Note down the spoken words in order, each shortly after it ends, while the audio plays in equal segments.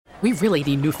We really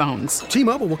need new phones.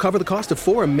 T-Mobile will cover the cost of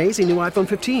 4 amazing new iPhone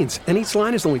 15s, and each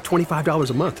line is only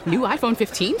 $25 a month. New iPhone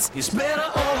 15s? It's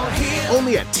better over here.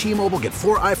 Only at T-Mobile, get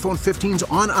 4 iPhone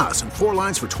 15s on us and 4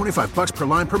 lines for $25 per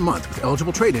line per month with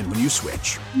eligible trade-in when you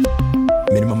switch.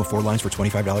 Minimum of 4 lines for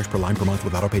 $25 per line per month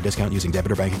with autopay discount using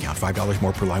debit or bank account. $5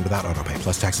 more per line without autopay,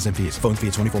 plus taxes and fees. Phone fee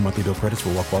at 24 monthly bill credits for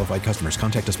well-qualified customers.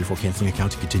 Contact us before canceling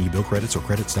account to continue bill credits or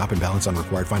credit stop and balance on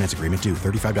required finance agreement due.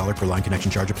 $35 per line connection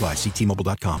charge applies. See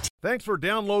T-Mobile.com. Thanks for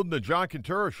downloading the John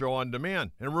Quintero Show on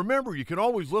demand. And remember, you can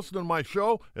always listen to my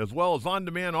show as well as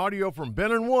on-demand audio from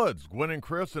Ben and Woods, Gwen and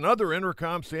Chris, and other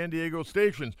Intercom San Diego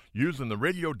stations using the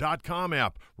radio.com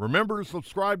app. Remember to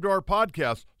subscribe to our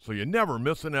podcast so you never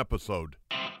miss an episode.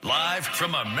 Live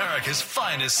from America's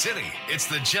finest city, it's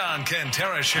the John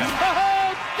Quintero Show.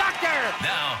 Oh, doctor!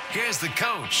 Now, here's the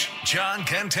coach, John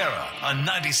Quintero, on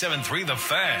 97.3 The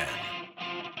Fan.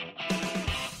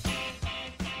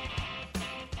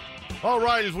 All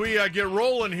right, as we get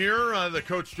rolling here, the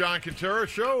Coach John Quintero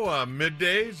Show,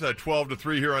 middays, 12 to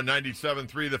 3 here on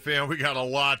 97.3 The Fan. We got a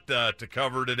lot to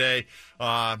cover today.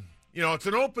 It's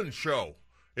an open show.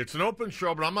 It's an open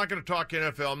show, but I'm not going to talk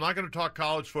NFL. I'm not going to talk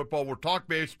college football. We'll talk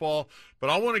baseball, but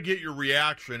I want to get your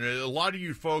reaction. A lot of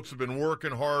you folks have been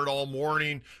working hard all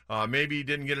morning. Maybe you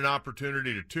didn't get an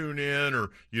opportunity to tune in,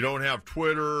 or you don't have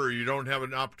Twitter, or you don't have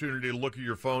an opportunity to look at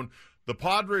your phone. The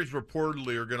Padres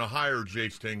reportedly are going to hire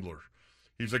Jayce Tingler.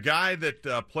 He's a guy that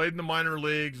played in the minor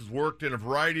leagues, has worked in a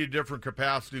variety of different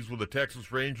capacities with the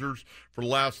Texas Rangers for the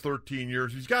last 13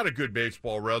 years. He's got a good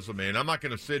baseball resume, and I'm not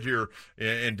going to sit here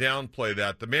and downplay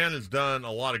that. The man has done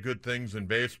a lot of good things in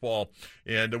baseball,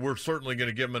 and we're certainly going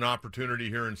to give him an opportunity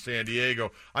here in San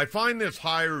Diego. I find this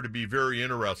hire to be very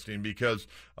interesting because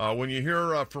when you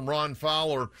hear from Ron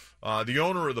Fowler, the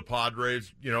owner of the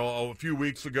Padres, a few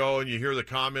weeks ago, and you hear the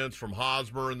comments from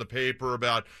Hosmer in the paper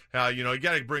about how, you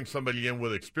got to bring somebody in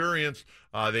with experience.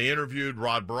 They interviewed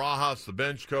Rod Barajas, the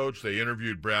bench coach. They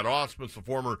interviewed Brad Ausmus, the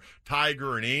former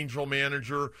Tiger and Angel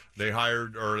manager. They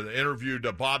interviewed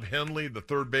Bob Henley, the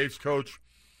third base coach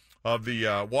of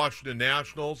the Washington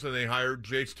Nationals, and they hired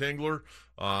Jayce Tingler.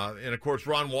 And, of course,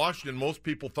 Ron Washington, most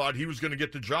people thought he was going to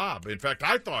get the job. In fact,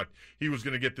 I thought he was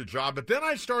going to get the job. But then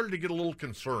I started to get a little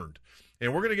concerned.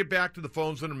 And we're going to get back to the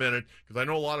phones in a minute because I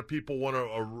know a lot of people want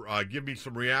to give me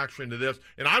some reaction to this.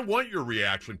 And I want your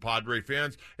reaction, Padre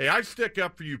fans. Hey, I stick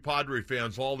up for you Padre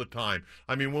fans all the time.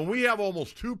 I mean, when we have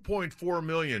almost 2.4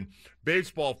 million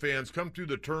baseball fans come through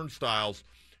the turnstiles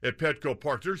at Petco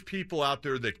Park, there's people out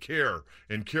there that care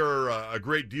and care a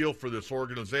great deal for this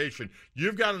organization.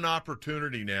 You've got an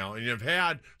opportunity now, and you've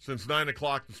had since 9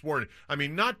 o'clock this morning. I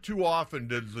mean, not too often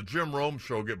does the Jim Rome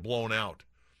show get blown out.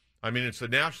 I mean, it's a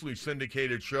nationally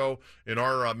syndicated show, and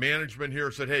our management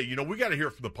here said, hey, we got to hear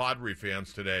from the Padre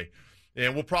fans today.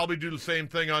 And we'll probably do the same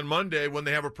thing on Monday when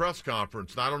they have a press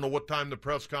conference. And I don't know what time the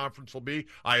press conference will be.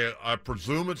 I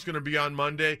presume it's going to be on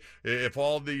Monday if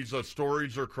all these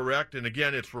stories are correct. And,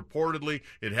 again, it's reportedly.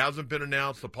 It hasn't been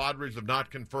announced. The Padres have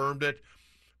not confirmed it.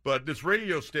 But this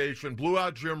radio station blew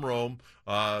out Jim Rome.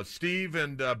 Steve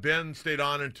and Ben stayed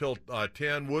on until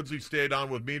 10. Woodsy stayed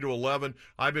on with me to 11.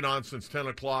 I've been on since 10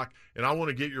 o'clock, and I want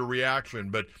to get your reaction.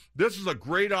 But this is a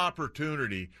great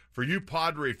opportunity for you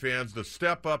Padre fans to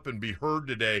step up and be heard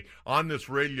today on this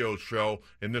radio show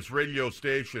and this radio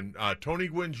station. Tony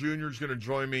Gwynn Jr. is going to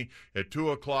join me at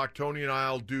 2 o'clock. Tony and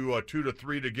I will do 2 to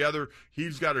 3 together.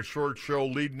 He's got a short show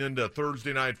leading into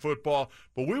Thursday Night Football.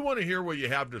 But we want to hear what you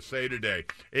have to say today.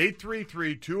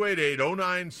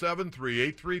 833-288-0973.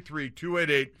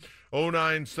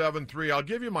 833-288-0973. I'll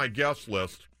give you my guest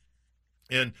list.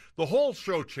 And the whole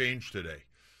show changed today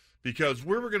because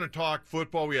we were going to talk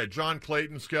football. We had John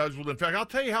Clayton scheduled. In fact, I'll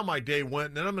tell you how my day went,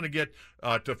 and then I'm going to get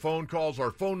to phone calls.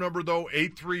 Our phone number, though,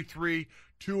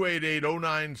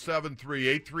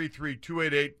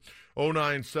 833-288-0973.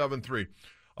 833-288-0973.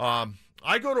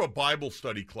 I go to a Bible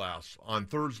study class on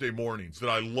Thursday mornings that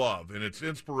I love, and it's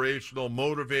inspirational,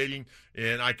 motivating,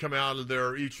 and I come out of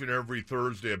there each and every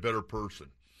Thursday a better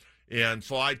person. And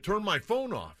so I turned my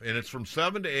phone off, and it's from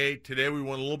 7 to 8. Today we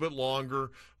went a little bit longer.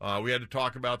 We had to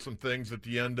talk about some things at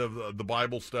the end of the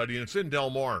Bible study, and it's in Del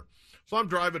Mar. So I'm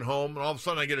driving home, and all of a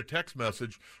sudden I get a text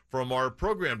message from our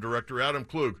program director, Adam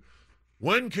Klug.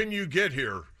 When can you get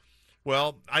here?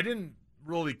 Well, I didn't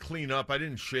really clean up. I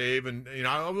didn't shave, and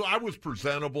I was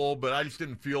presentable, but I just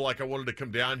didn't feel like I wanted to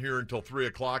come down here until 3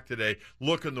 o'clock today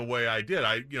looking the way I did.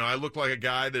 I looked like a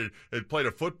guy that had played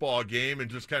a football game and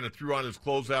just kind of threw on his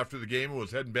clothes after the game and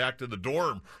was heading back to the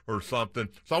dorm or something.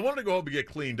 So I wanted to go home and get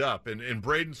cleaned up, and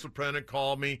Braden Soprenik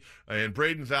called me, and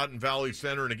Braden's out in Valley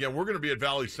Center, and again, we're going to be at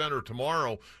Valley Center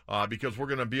tomorrow because we're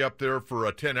going to be up there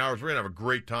for 10 hours. We're going to have a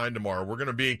great time tomorrow. We're going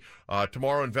to be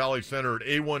tomorrow in Valley Center at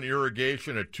A1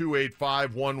 Irrigation at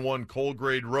 28511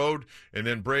 Colgrade Road. And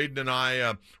then Braden and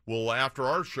I will, after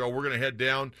our show, we're going to head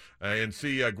down and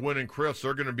see Gwen and Chris.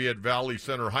 They're going to be at Valley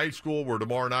Center High School, where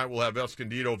tomorrow night we'll have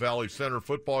Escondido Valley Center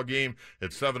football game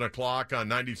at 7 o'clock on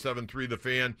 97.3 The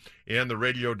Fan and the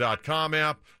radio.com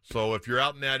app. So if you're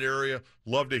out in that area,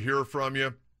 love to hear from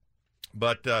you.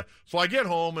 But so I get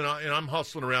home, and I'm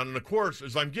hustling around. And, of course,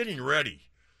 as I'm getting ready,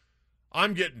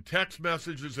 I'm getting text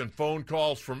messages and phone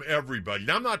calls from everybody.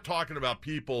 Now, I'm not talking about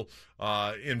people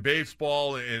in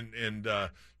baseball and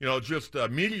just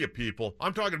media people.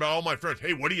 I'm talking about all my friends.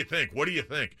 Hey, what do you think? What do you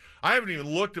think? I haven't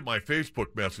even looked at my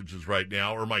Facebook messages right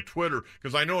now or my Twitter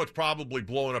because I know it's probably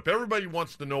blowing up. Everybody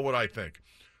wants to know what I think.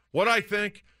 What I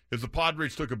think is the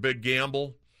Padres took a big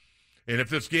gamble. And if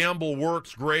this gamble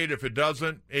works, great. If it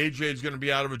doesn't, AJ's going to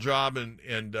be out of a job, and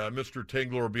Mr.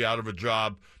 Tingler will be out of a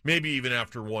job, maybe even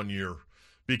after 1 year.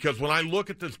 Because when I look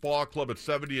at this ball club at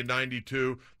 70 and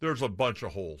 92, there's a bunch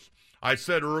of holes. I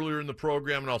said earlier in the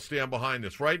program, and I'll stand behind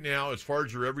this, right now, as far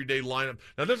as your everyday lineup,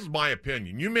 now this is my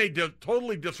opinion. You may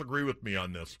totally disagree with me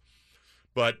on this,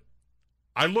 but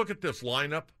I look at this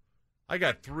lineup, I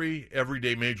got 3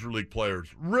 everyday major league players.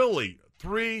 Really,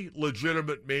 3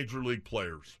 legitimate major league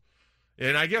players.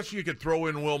 And I guess you could throw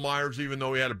in Will Myers, even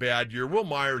though he had a bad year. Will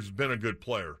Myers has been a good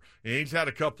player. And he's had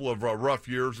a couple of rough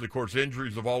years. And, of course,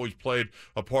 injuries have always played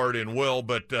a part in Will.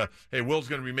 But, hey, Will's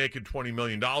going to be making $20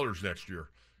 million next year.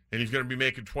 And he's going to be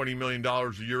making $20 million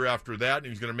a year after that. And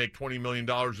he's going to make $20 million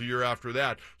a year after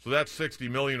that. So that's $60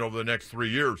 million over the next 3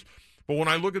 years. But when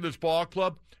I look at this ball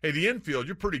club, hey, the infield,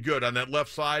 you're pretty good on that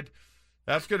left side.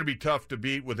 That's going to be tough to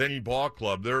beat with any ball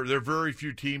club. There are very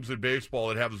few teams in baseball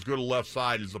that have as good a left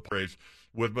side as the Padres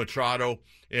with Machado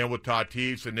and with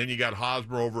Tatis, and then you got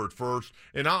Hosmer over at first.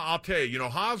 And I'll tell you,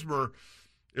 Hosmer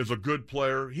is a good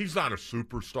player. He's not a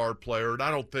superstar player, and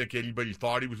I don't think anybody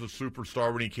thought he was a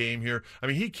superstar when he came here. I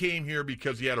mean, he came here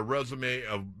because he had a resume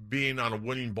of being on a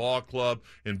winning ball club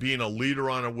and being a leader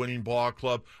on a winning ball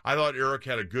club. I thought Eric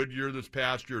had a good year this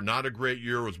past year, not a great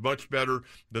year. It was much better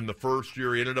than the first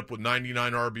year. He ended up with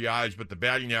 99 RBIs, but the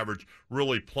batting average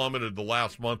really plummeted the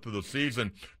last month of the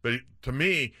season. But to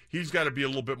me, he's got to be a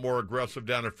little bit more aggressive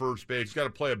down at first base. He's got to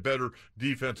play a better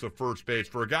defensive first base.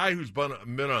 For a guy who's been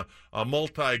a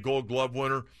multi-Gold Glove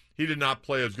winner, he did not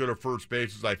play as good a first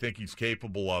base as I think he's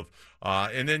capable of.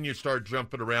 And then you start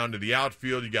jumping around to the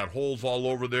outfield. You got holes all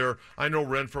over there. I know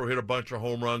Renfroe hit a bunch of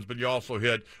home runs, but he also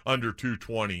hit under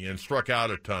 220 and struck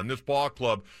out a ton. This ball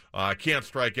club can't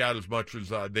strike out as much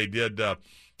as they did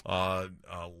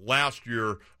last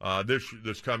year,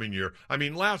 this coming year. I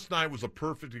mean, last night was a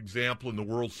perfect example in the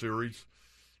World Series.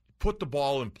 Put the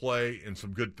ball in play, and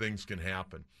some good things can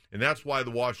happen. And that's why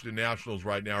the Washington Nationals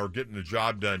right now are getting the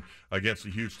job done against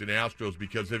the Houston Astros,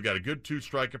 because they've got a good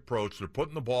two-strike approach. They're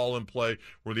putting the ball in play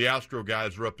where the Astro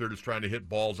guys are up there just trying to hit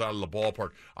balls out of the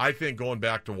ballpark. I think going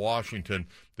back to Washington,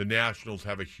 the Nationals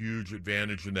have a huge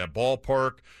advantage in that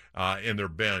ballpark and their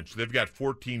bench. They've got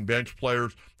 14 bench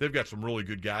players. They've got some really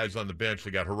good guys on the bench.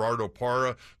 They got Gerardo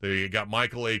Parra. They got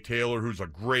Michael A. Taylor, who's a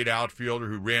great outfielder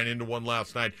who ran into one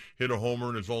last night, hit a homer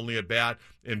in his only at bat.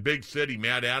 In Big City,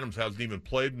 Matt Adams hasn't even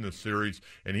played in this series,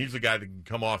 and he's a guy that can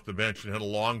come off the bench and hit a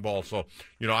long ball. So,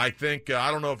 I think, I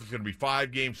don't know if it's going to be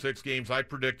 5 games, 6 games. I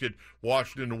predicted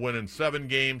Washington to win in 7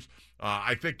 games.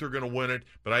 I think they're going to win it,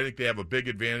 but I think they have a big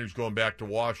advantage going back to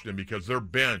Washington because their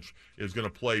bench is going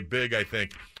to play big, I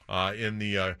think, in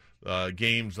the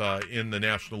games in the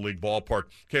National League ballpark.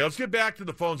 Okay, let's get back to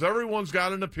the phones. Everyone's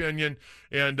got an opinion.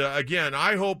 And, again,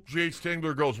 I hope Jayce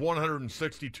Tingler goes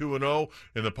 162-0,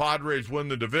 and the Padres win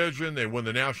the division, they win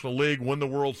the National League, win the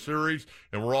World Series,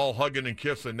 and we're all hugging and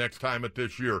kissing next time at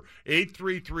this year.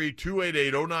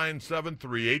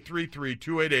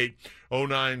 833-288-0973,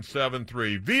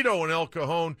 833-288-0973. Vito and El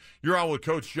Cajon, you're on with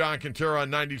Coach John Quintero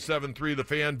on 97.3 The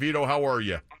Fan. Vito, how are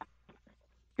you?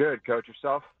 Good, Coach.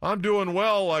 Yourself? I'm doing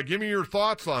well. Give me your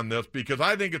thoughts on this, because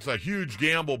I think it's a huge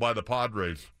gamble by the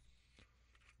Padres.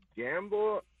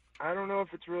 Gamble? I don't know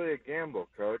if it's really a gamble,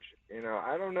 Coach.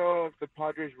 I don't know if the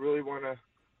Padres really want to,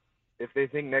 if they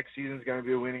think next season's going to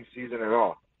be a winning season at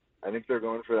all. I think they're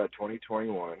going for that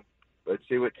 2021. Let's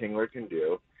see what Tingler can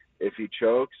do. If he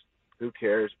chokes, who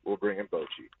cares? We'll bring in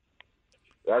Bochy.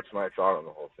 That's my thought on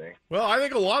the whole thing. Well, I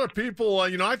think a lot of people,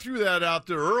 I threw that out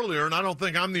there earlier, and I don't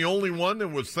think I'm the only one that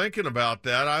was thinking about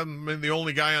that. I'm the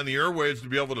only guy on the airwaves to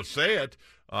be able to say it.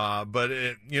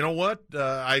 You know what?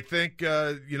 I think,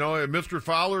 Mr.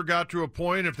 Fowler got to a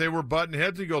point, if they were butting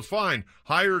heads, he goes, fine,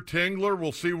 hire Tingler,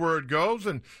 we'll see where it goes.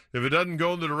 And if it doesn't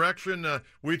go in the direction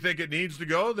we think it needs to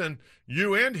go, then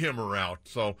you and him are out.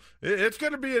 So it's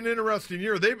going to be an interesting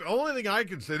year. Only thing I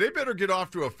can say, they better get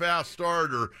off to a fast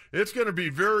start, or it's going to be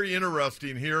very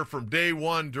interesting here from day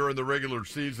one during the regular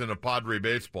season of Padre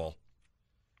baseball.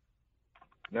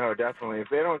 No, definitely. If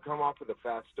they don't come off with a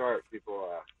fast start,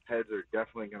 heads are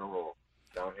definitely going to roll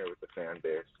down here with the fan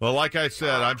base. Well, like I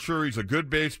said, I'm sure he's a good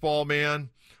baseball man.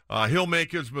 He'll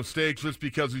make his mistakes just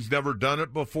because he's never done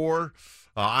it before.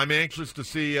 I'm anxious to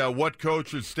see what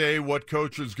coaches stay, what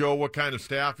coaches go, what kind of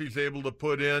staff he's able to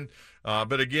put in.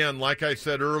 But again, like I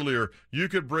said earlier, you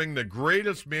could bring the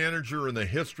greatest manager in the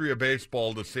history of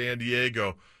baseball to San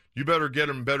Diego. You better get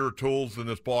him better tools than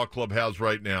this ball club has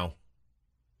right now.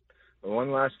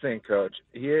 One last thing, Coach.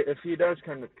 If he does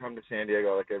come to San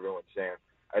Diego, like everyone's saying,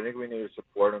 I think we need to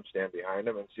support him, stand behind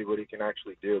him, and see what he can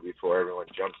actually do before everyone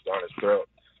jumps down his throat,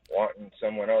 wanting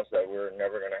someone else that we're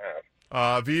never going to have.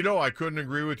 Vito, I couldn't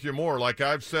agree with you more. Like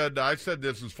I said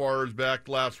this as far as back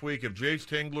last week. If Jace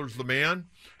Tingler's the man,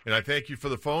 and I thank you for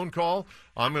the phone call,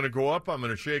 I'm going to go up, I'm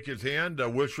going to shake his hand,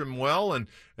 wish him well, and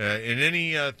in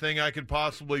anything I could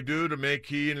possibly do to make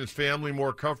he and his family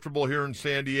more comfortable here in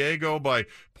San Diego by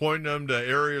pointing them to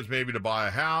areas maybe to buy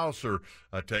a house or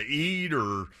to eat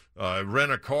or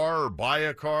rent a car or buy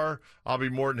a car, I'll be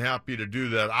more than happy to do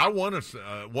that. I want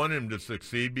him to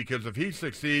succeed, because if he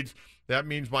succeeds, that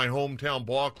means my hometown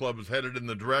ball club is headed in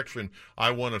the direction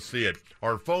I want to see it.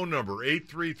 Our phone number,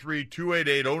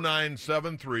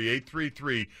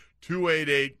 833-288-0973,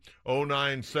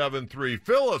 833-288-0973.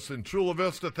 Phyllis in Chula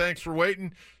Vista, thanks for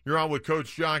waiting. You're on with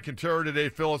Coach John Quintero today.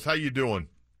 Phyllis, how you doing?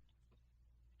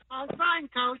 I'm fine,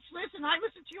 Coach. Listen, I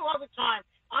listen to you all the time.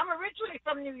 I'm originally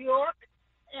from New York,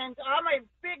 and I'm a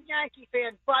big Yankee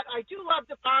fan, but I do love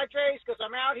the Padres because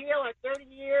I'm out here like 30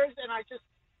 years, and I just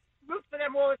root for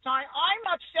them all the time. I'm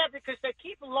upset because they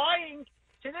keep lying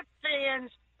to the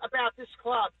fans about this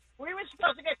club. We were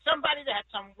supposed to get somebody that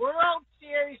had some World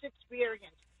Series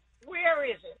experience. Where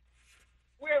is it?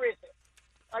 Where is it?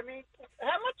 I mean,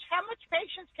 how much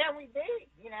patience can we be,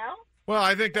 Well,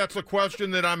 I think that's a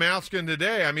question that I'm asking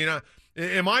today. I mean,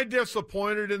 am I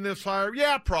disappointed in this hire?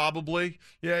 Yeah, probably.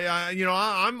 Yeah,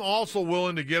 I'm also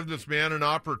willing to give this man an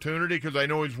opportunity because I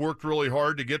know he's worked really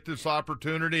hard to get this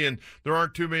opportunity, and there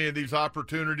aren't too many of these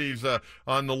opportunities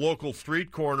on the local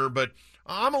street corner, but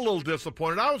I'm a little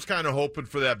disappointed. I was kind of hoping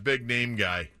for that big-name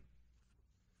guy.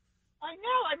 I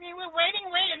know. I mean, we're waiting,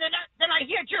 and then I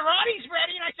hear Girardi's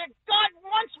ready, and I said, God,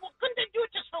 couldn't they do it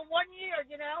just for 1 year,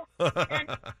 And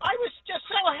I was just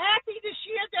so happy this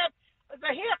year that at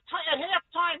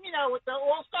halftime, with the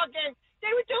All-Star game, they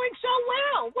were doing so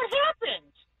well. What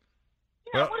happened?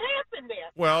 What happened there?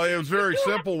 Well, it was very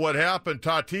simple what happened.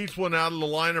 Tatis went out of the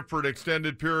lineup for an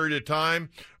extended period of time.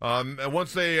 And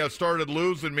once they started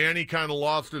losing, Manny kind of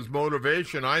lost his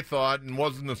motivation, I thought, and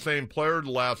wasn't the same player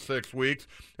the last 6 weeks.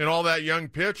 And all that young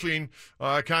pitching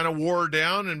kind of wore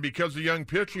down. And because the young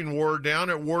pitching wore down,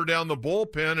 it wore down the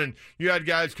bullpen. And you had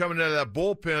guys coming out of that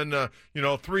bullpen,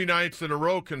 3 nights in a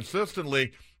row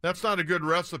consistently. That's not a good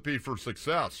recipe for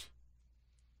success.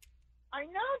 I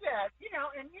know that,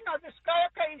 and this guy,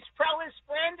 okay, he's Prella's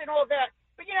friend and all that,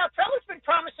 but Prella's been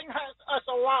promising us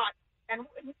a lot, and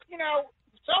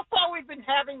so far we've been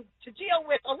having to deal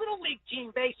with a little league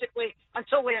team basically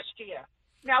until last year.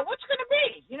 Now, what's going to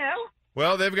be,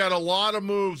 Well, they've got a lot of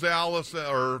moves,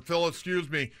 Phil, excuse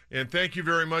me, and thank you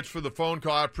very much for the phone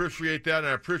call. I appreciate that, and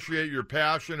I appreciate your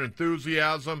passion,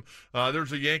 enthusiasm.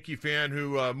 There's a Yankee fan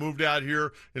who moved out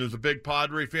here and is a big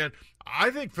Padre fan.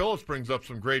 I think Phyllis brings up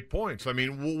some great points. I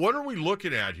mean, what are we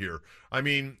looking at here? I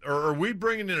mean, are we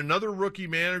bringing in another rookie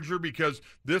manager because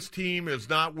this team is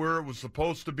not where it was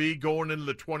supposed to be going into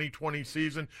the 2020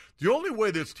 season? The only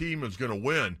way this team is going to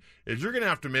win is you're going to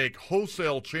have to make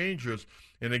wholesale changes.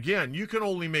 And again, you can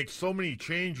only make so many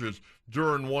changes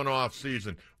during one off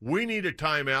season. We need a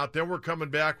timeout. Then we're coming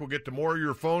back. We'll get to more of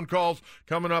your phone calls.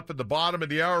 Coming up at the bottom of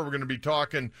the hour, we're going to be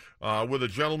talking with a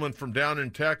gentleman from down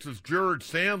in Texas, Jared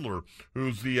Sandler,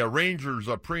 who's the Rangers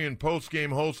pre- and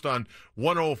post-game host on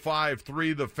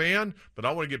 105.3 The Fan. But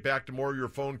I want to get back to more of your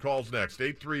phone calls next.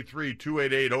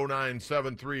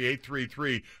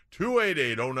 833-288-0973,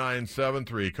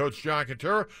 833-288-0973. Coach John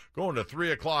Quintero going to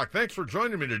 3 o'clock. Thanks for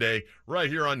joining me today right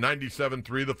here on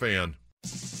 97.3 The Fan.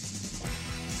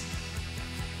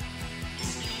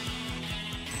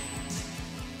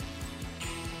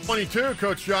 22,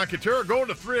 Coach John Kentera, going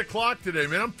to 3 o'clock today.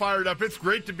 Man, I'm fired up. It's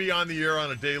great to be on the air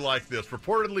on a day like this.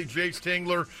 Reportedly, Jace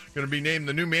Tingler going to be named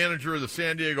the new manager of the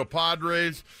San Diego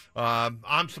Padres.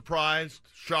 I'm surprised,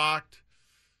 shocked,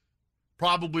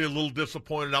 probably a little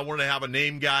disappointed. I want to have a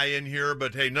name guy in here,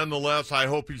 but hey, nonetheless, I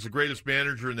hope he's the greatest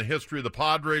manager in the history of the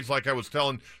Padres. Like I was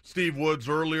telling Steve Woods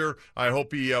earlier, I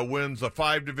hope he wins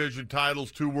 5 division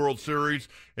titles, 2 World Series,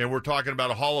 and we're talking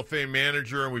about a Hall of Fame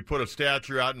manager, and we put a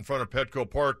statue out in front of Petco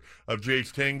Park of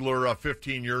Jace Tingler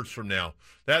 15 years from now.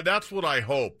 That's what I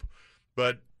hope.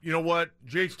 But you know what?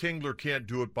 Jace Tingler can't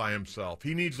do it by himself.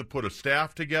 He needs to put a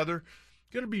staff together.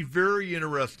 Going to be very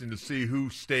interesting to see who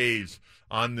stays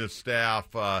on this staff.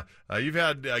 You've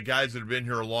had guys that have been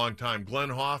here a long time.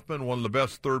 Glenn Hoffman, one of the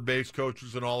best third base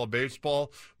coaches in all of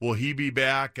baseball. Will he be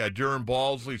back? Darren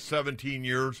Balsley, 17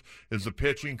 years, is the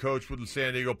pitching coach with the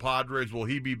San Diego Padres. Will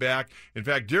he be back? In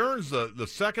fact, Darren's the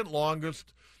second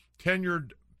longest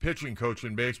tenured pitching coach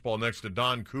in baseball next to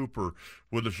Don Cooper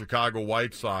with the Chicago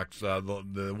White Sox.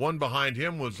 The one behind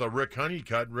him was Rick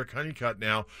Honeycutt. Rick Honeycutt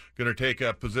now going to take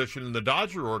a position in the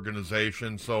Dodger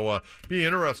organization. So be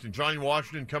interesting. Johnny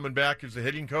Washington coming back as the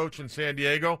hitting coach in San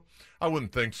Diego? I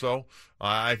wouldn't think so.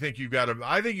 I think you got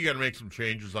to make some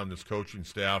changes on this coaching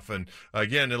staff. And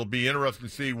again, it'll be interesting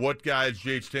to see what guys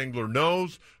Jace Tingler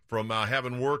knows from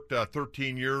having worked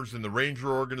 13 years in the Ranger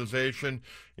organization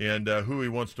and who he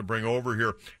wants to bring over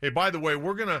here. Hey, by the way,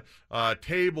 we're going to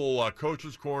table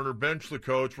Coach's Corner, Bench the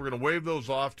Coach. We're going to wave those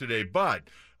off today. But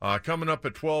coming up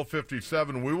at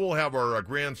 12:57, we will have our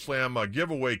Grand Slam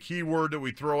giveaway keyword that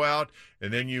we throw out,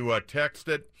 and then you text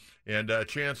it, and a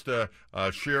chance to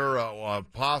share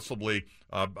possibly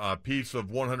a piece of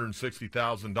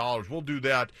 $160,000. We'll do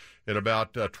that at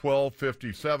about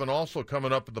 12:57. Also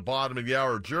coming up at the bottom of the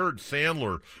hour, Jared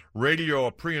Sandler, radio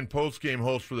pre- and post-game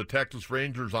host for the Texas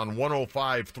Rangers on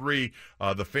 105.3.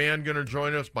 The Fan going to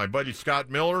join us. My buddy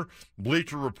Scott Miller,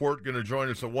 Bleacher Report, going to join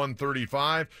us at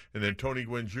 1:35. And then Tony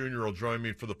Gwynn Jr. will join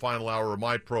me for the final hour of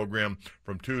my program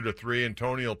from 2 to 3. And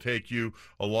Tony will take you,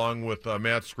 along with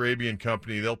Matt Scraby and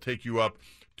company, they'll take you up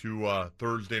to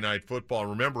Thursday Night Football.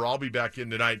 Remember, I'll be back in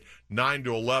tonight, 9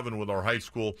 to 11, with our high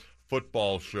school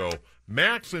football show.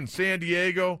 Max in San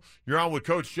Diego, you're on with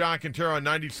Coach John Kentera on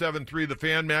 97.3 The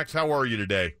Fan. Max, how are you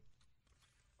today?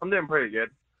 I'm doing pretty good.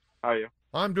 How are you?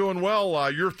 I'm doing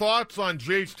well. Your thoughts on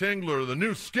Jace Tingler, the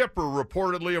new skipper,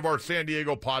 reportedly, of our San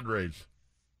Diego Padres?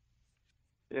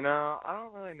 You know, I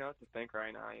don't really know what to think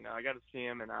right now. You know, I got to see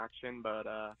him in action, but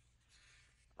I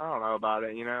don't know about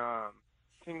it. You know,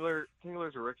 Tingler's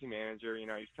a rookie manager. You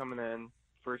know, he's coming in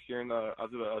first year as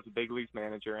a big leagues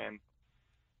manager, and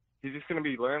he's just going to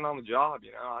be learning on the job.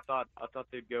 You know, I thought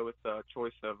they'd go with the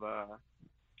choice of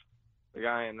the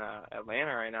guy in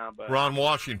Atlanta right now, but Ron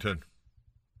Washington.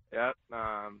 Yep.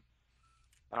 I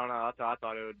don't know. I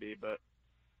thought it would be, but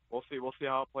we'll see. We'll see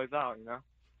how it plays out. You know.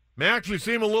 Max, you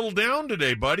seem a little down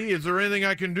today, buddy. Is there anything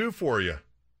I can do for you?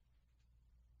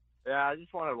 Yeah, I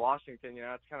just wanted Washington. You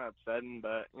know, it's kind of upsetting,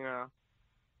 but you know,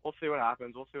 we'll see what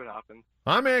happens.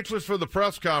 I'm anxious for the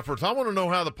press conference. I want to know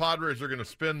how the Padres are going to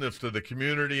spin this to the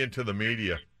community and to the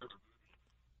media.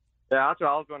 Yeah, that's what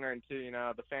I was wondering too. You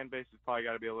know, the fan base has probably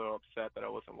got to be a little upset that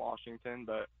it wasn't Washington,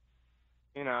 but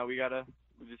you know, we gotta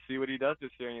just see what he does this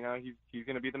year. You know, he's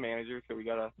going to be the manager, so we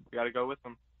gotta go with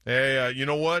him. Hey, you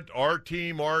know what? Our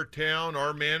team, our town,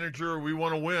 our manager, we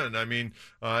want to win. I mean,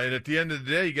 and at the end of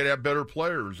the day, you got to have better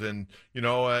players. And, you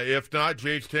know, if not,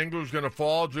 Jace Tingler's going to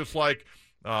fall just like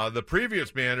the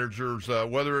previous managers,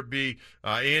 whether it be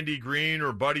Andy Green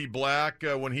or Buddy Black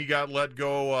when he got let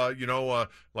go,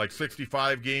 like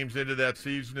 65 games into that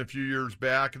season a few years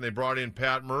back, and they brought in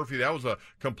Pat Murphy. That was a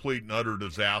complete and utter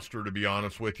disaster, to be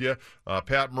honest with you.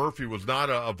 Pat Murphy was not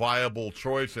a viable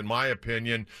choice, in my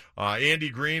opinion. Andy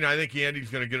Green, I think Andy's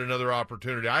going to get another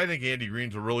opportunity. I think Andy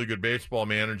Green's a really good baseball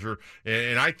manager,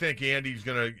 and I think Andy's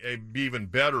going to be even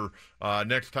better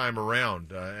next time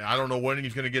around. I don't know when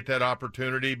he's going to get that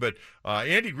opportunity, but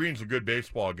Andy Green's a good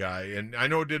baseball guy, and I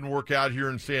know it didn't work out here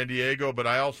in San Diego, but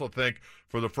I also think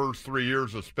for the first 3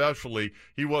 years especially,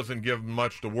 he wasn't given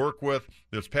much to work with.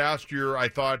 This past year, I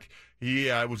thought he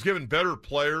was given better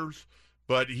players,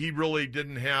 but he really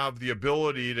didn't have the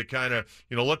ability to kind of,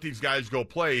 let these guys go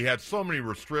play. He had so many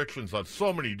restrictions on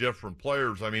so many different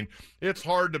players. I mean, it's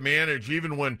hard to manage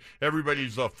even when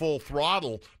everybody's full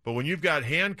throttle, but when you've got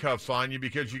handcuffs on you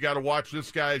because you got to watch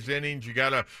this guy's innings, you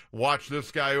got to watch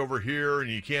this guy over here, and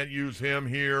you can't use him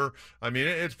here. I mean,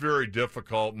 it's very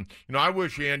difficult. And, I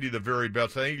wish Andy the very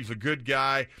best. I think he's a good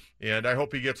guy, and I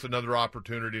hope he gets another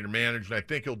opportunity to manage, and I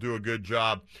think he'll do a good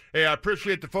job. Hey, I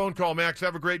appreciate the phone call, Max.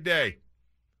 Have a great day.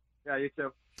 Yeah, you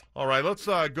too. All right, let's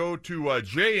go to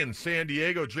Jay in San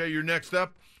Diego. Jay, you're next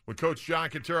up with Coach John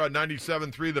Kentera on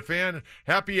 97.3 The Fan.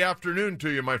 Happy afternoon to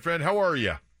you, my friend. How are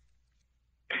you?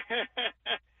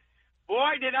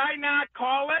 Boy, did I not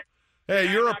call it.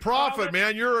 Hey, you're a prophet,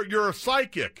 man. You're a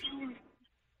psychic.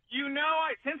 You know,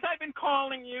 since I've been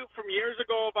calling you from years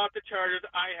ago about the Chargers,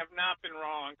 I have not been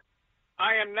wrong.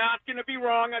 I am not going to be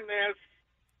wrong on this.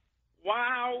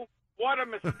 Wow, what a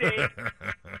mistake.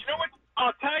 You know what?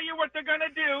 I'll tell you what they're going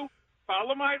to do.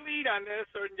 Follow my lead on this,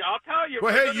 or I'll tell you.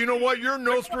 Well, hey, you know what? You're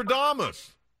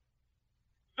Nostradamus.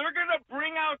 They're going to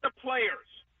bring out the players,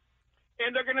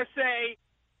 and they're going to say,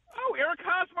 oh, Eric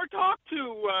Hosmer talked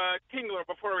to Tingler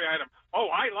before we had him. Oh,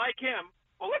 I like him.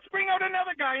 Well, let's bring out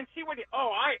another guy and see what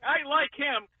I like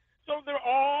him. So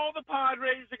all the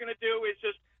Padres are going to do is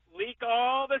just leak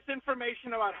all this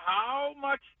information about how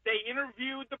much they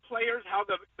interviewed the players, how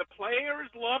the players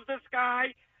love this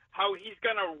guy, how he's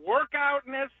going to work out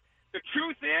in this. The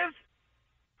truth is,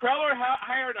 Preller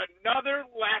hired another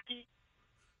lackey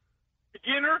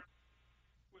beginner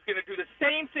who's going to do the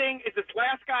same thing as this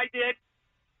last guy did.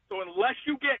 So unless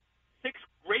you get 6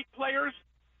 great players,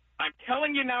 I'm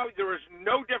telling you now, there is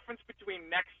no difference between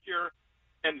next year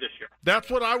and this year. That's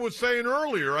what I was saying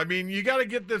earlier. I mean, you got to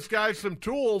get this guy some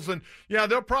tools, and yeah,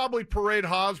 they'll probably parade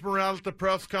Hosmer out at the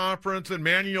press conference, and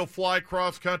Manny will fly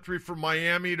cross country from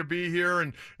Miami to be here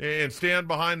and stand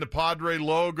behind the Padre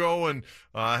logo, and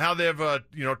how they've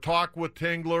talked with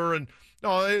Tingler, and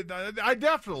no, I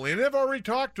definitely, and they've already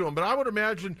talked to him, but I would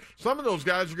imagine some of those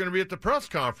guys are going to be at the press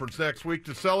conference next week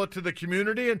to sell it to the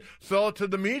community and sell it to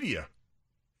the media.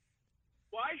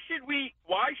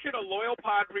 Why should a loyal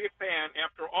Padre fan,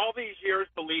 after all these years,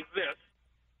 believe this,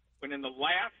 when in the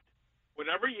last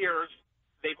whatever years,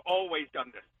 they've always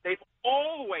done this? They've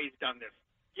always done this.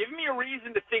 Give me a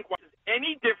reason to think what is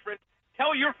any different.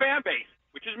 Tell your fan base,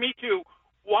 which is me too,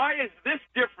 why is this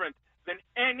different than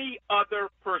any other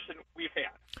person we've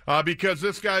had? Because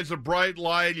this guy's a bright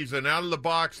light, he's an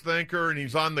out-of-the-box thinker, and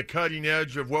he's on the cutting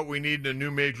edge of what we need in a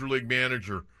new Major League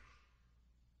manager.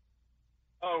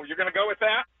 Oh, you're going to go with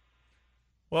that?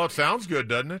 Well, it sounds good,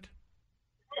 doesn't it?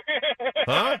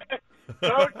 Huh?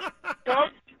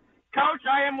 Coach,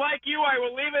 I am like you. I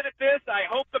will leave it at this. I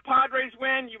hope the Padres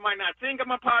win. You might not think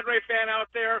I'm a Padre fan out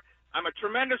there. I'm a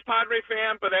tremendous Padre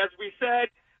fan, but as we said,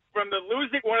 from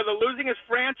one of the losingest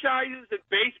franchises in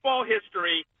baseball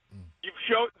history,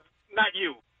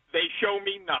 they show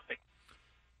me nothing.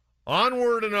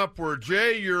 Onward and upward.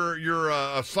 Jay, you're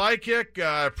a psychic.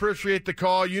 I appreciate the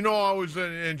call. You know I always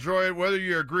enjoy it, whether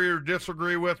you agree or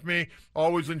disagree with me.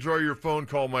 Always enjoy your phone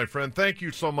call, my friend. Thank you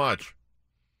so much.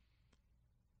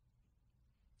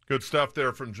 Good stuff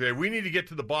there from Jay. We need to get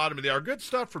to the bottom of the hour. Good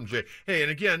stuff from Jay. Hey,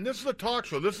 and again, this is a talk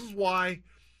show. This is why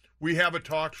we have a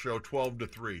talk show 12 to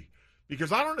 3.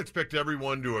 Because I don't expect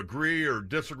everyone to agree or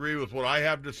disagree with what I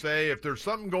have to say. If there's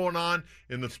something going on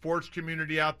in the sports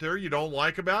community out there you don't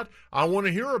like about, I want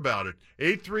to hear about it.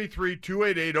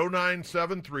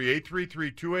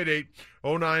 833-288-0973,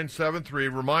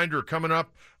 833-288-0973. Reminder, coming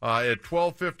up at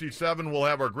 12:57, we'll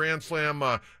have our Grand Slam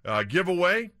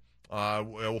giveaway.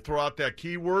 We'll throw out that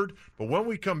keyword. But when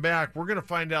we come back, we're going to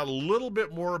find out a little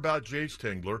bit more about Jayce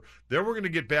Tingler. Then we're going to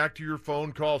get back to your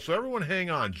phone call. So everyone hang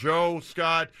on. Joe,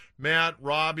 Scott, Matt,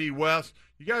 Robbie, Wes,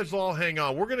 you guys all hang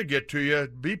on. We're going to get to you.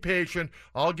 Be patient.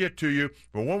 I'll get to you.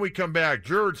 But when we come back,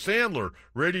 Jared Sandler,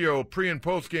 radio pre- and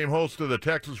post-game host of the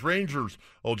Texas Rangers,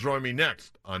 will join me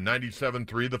next on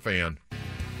 97.3 The Fan.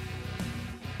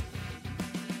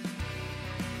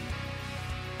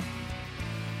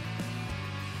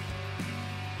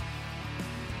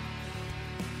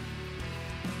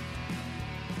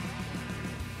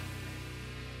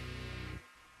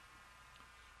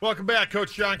 Welcome back.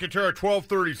 Coach John Kentera,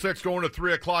 12:36, going to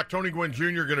 3 o'clock. Tony Gwynn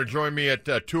Jr. going to join me at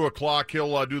 2 o'clock.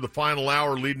 He'll do the final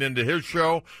hour leading into his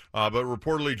show. But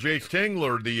reportedly, Jayce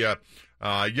Tingler, the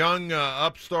young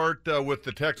upstart with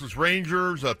the Texas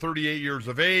Rangers, 38 years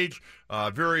of age,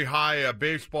 very high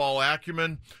baseball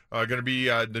acumen, going to be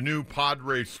the new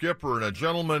Padres skipper, and a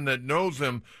gentleman that knows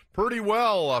him pretty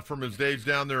well from his days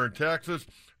down there in Texas.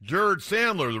 Jared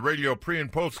Sandler, the radio pre-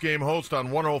 and post-game host on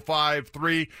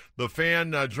 105.3 The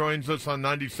Fan, joins us on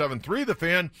 97.3 The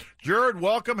Fan. Jared,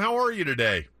 welcome. How are you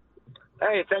today?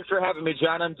 Hey, thanks for having me,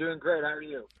 John. I'm doing great. How are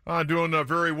you? Doing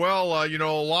very well. A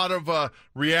lot of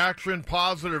reaction,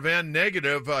 positive and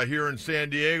negative, here in San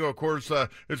Diego. Of course,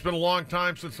 it's been a long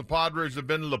time since the Padres have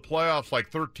been to the playoffs, like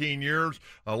 13 years.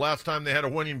 Last time they had a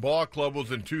winning ball club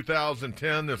was in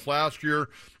 2010. This last year,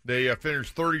 they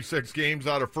finished 36 games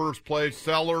out of first place.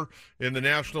 Seller in the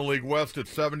National League West at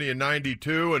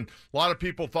 70-92. And a lot of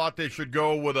people thought they should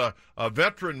go with a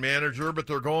veteran manager, but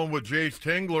they're going with Jayce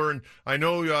Tingler. And I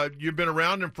know you've been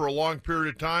around him for a long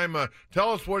period of time.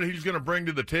 Tell us what he's going to bring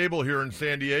to the table here in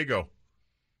San Diego.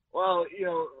 Well,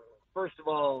 first of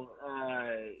all,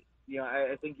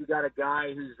 I think you got a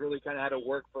guy who's really kind of had to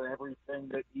work for everything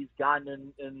that he's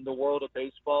gotten in the world of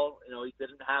baseball. He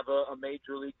didn't have a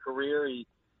major league career. He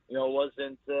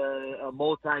wasn't a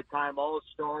multi-time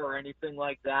All-Star or anything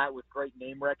like that with great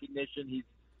name recognition. He's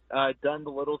done the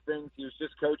little things. He was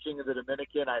just coaching in the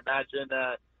Dominican. I imagine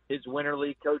his winter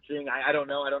league coaching, I don't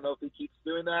know. I don't know if he keeps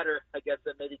doing that, or I guess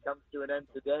that maybe comes to an end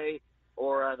today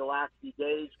or the last few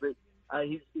days. But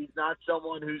he's not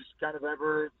someone who's kind of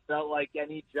ever felt like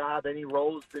any job, any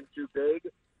role has been too big.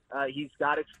 He's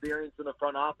got experience in the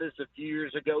front office. A few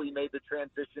years ago, he made the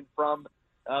transition from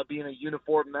being a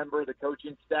uniform member of the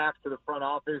coaching staff to the front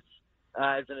office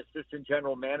as an assistant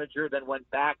general manager, then went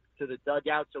back to the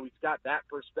dugout. So he's got that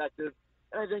perspective.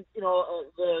 And I think,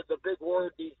 the big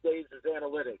word these days is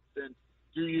analytics. And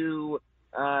do you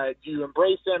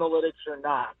embrace analytics or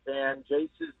not? And Jayce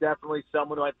is definitely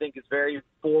someone who I think is very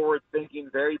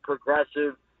forward-thinking, very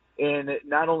progressive in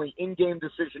not only in-game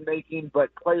decision-making,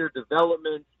 but player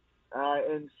development.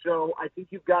 And so I think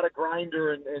you've got a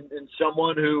grinder and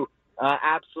someone who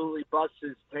absolutely busts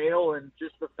his tail. And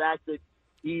just the fact that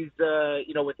he's,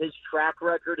 with his track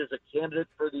record as a candidate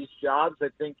for these jobs, I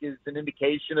think is an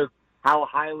indication of how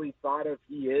highly thought of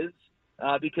he is,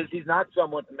 because he's not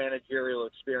someone with managerial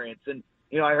experience. And,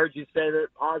 I heard you say that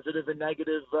positive and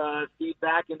negative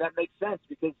feedback, and that makes sense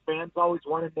because fans always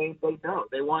want a name they know.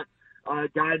 They want a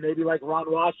guy maybe like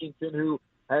Ron Washington who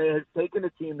has taken a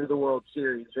team to the World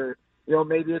Series, or,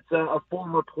 maybe it's a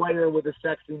former player with a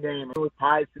sexy name or with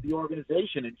ties to the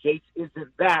organization, and Jayce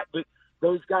isn't that. But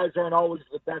those guys aren't always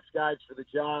the best guys for the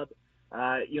job.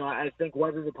 I think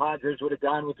whether the Padres would have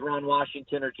gone with Ron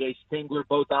Washington or Jayce Tingler,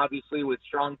 both obviously with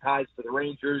strong ties to the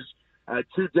Rangers,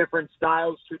 two different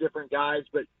styles, two different guys,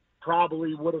 but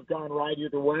probably would have gone right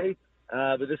either way.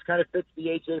 But this kind of fits the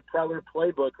A.J. Preller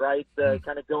playbook, right?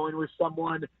 Kind of going with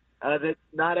someone that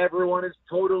not everyone is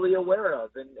totally aware of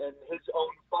and his own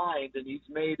find. And he's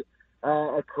made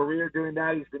a career doing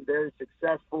that. He's been very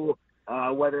successful,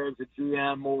 whether as a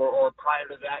GM or prior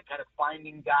to that, kind of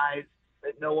finding guys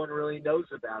that no one really knows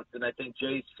about. And I think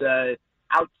Jayce,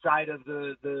 outside of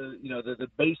the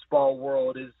baseball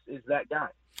world, is that guy.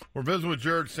 We're visiting with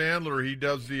Jared Sandler. He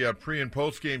does the pre- and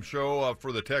post-game show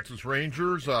for the Texas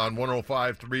Rangers on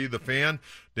 105.3 The Fan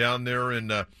down there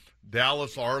in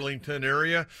Dallas, Arlington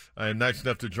area. Nice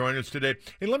enough to join us today.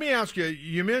 And let me ask you,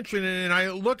 you mentioned, and I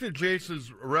looked at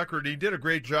Jayce's record. He did a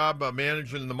great job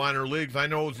managing the minor leagues. I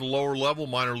know it was the lower-level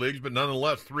minor leagues, but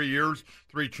nonetheless, 3 years,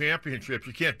 3 championships.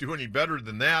 You can't do any better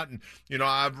than that. And,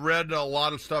 I've read a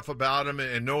lot of stuff about him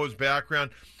and know his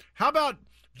background. How about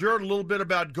Jared, a little bit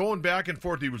about going back and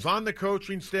forth? He was on the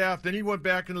coaching staff, then he went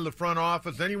back into the front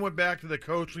office, then he went back to the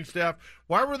coaching staff.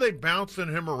 Why were they bouncing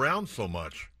him around so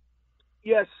much?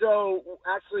 Yeah, so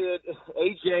actually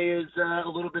AJ is a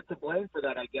little bit to blame for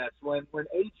that, I guess. When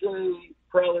AJ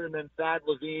Preller and then Thad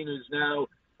Levine, who's now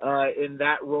in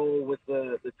that role with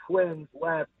the Twins,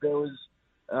 left, there was,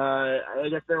 I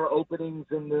guess there were openings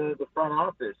in the front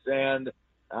office. And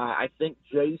I think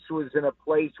Jayce was in a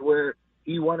place where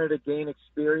he wanted to gain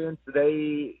experience.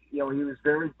 He was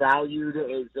very valued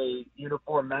as a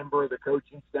uniform member of the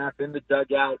coaching staff in the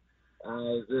dugout.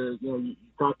 You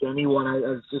talk to anyone. I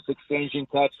was just exchanging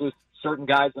texts with certain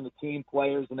guys on the team,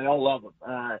 players, and they all love him.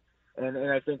 And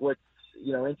I think what's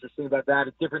interesting about that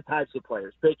is different types of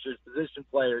players: pitchers, position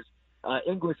players,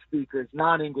 English speakers,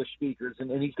 non-English speakers,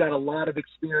 and he's got a lot of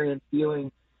experience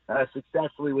dealing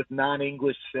successfully with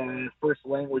non-English first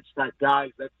language type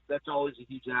guys. That's always a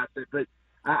huge asset. But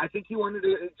I think he wanted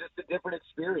just a different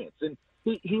experience, and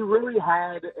he really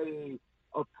had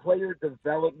a player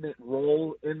development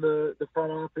role in the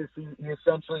front office. He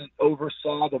essentially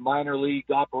oversaw the minor league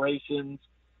operations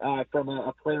from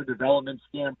a player development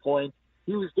standpoint.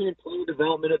 He was doing player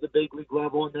development at the big league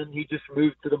level, and then he just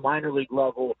moved to the minor league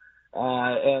level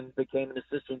and became an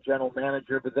assistant general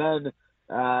manager. But then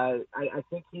I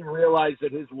think he realized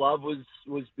that his love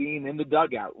was being in the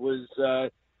dugout, was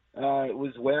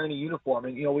was wearing a uniform.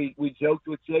 And, we joked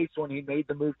with Jace when he made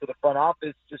the move to the front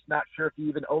office, just not sure if he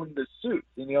even owned the suit.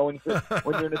 When you're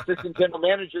an assistant general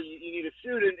manager, you need a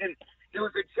suit. And it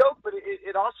was a joke, but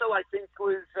it also, I think,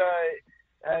 was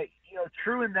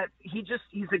true in that he's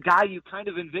a guy you kind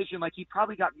of envision like he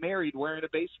probably got married wearing a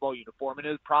baseball uniform, and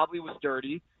it probably was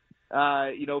dirty,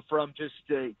 from just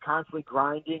constantly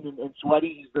grinding and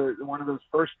sweaty. He's one of those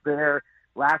first there,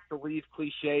 last to leave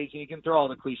cliches, and you can throw all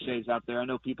the cliches out there. I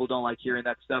know people don't like hearing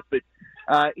that stuff, but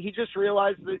he just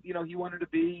realized that, he wanted to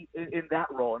be in that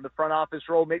role, and the front office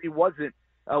role maybe wasn't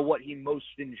what he most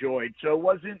enjoyed. So it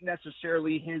wasn't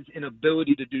necessarily his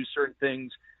inability to do certain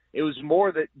things. It was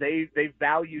more that they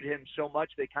valued him so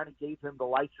much, they kind of gave him the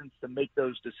license to make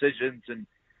those decisions. And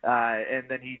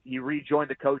then he rejoined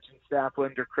the coaching staff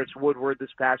under Chris Woodward this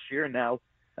past year, and now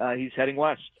he's heading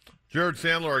west. Jared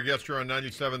Sandler, our guest here on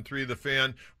 97.3 The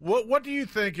Fan. What do you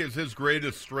think is his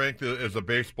greatest strength as a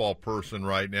baseball person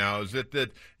right now? Is it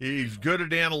that he's good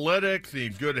at analytics,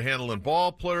 he's good at handling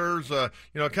ball players?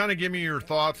 Kind of give me your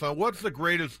thoughts on what's the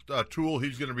greatest tool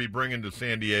he's going to be bringing to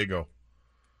San Diego?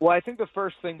 Well, I think the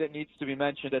first thing that needs to be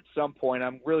mentioned at some point,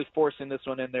 I'm really forcing this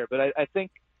one in there, but I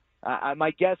think my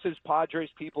guess is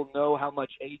Padres people know how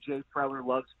much A.J. Preller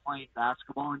loves playing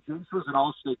basketball, and Jace was an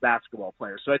all-state basketball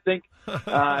player. So I think,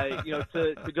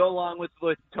 to go along with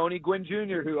Tony Gwynn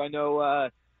Jr., who I know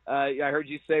I heard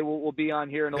you say will be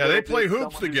on here in a little bit. Yeah, they play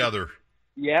hoops together.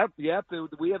 Yep. We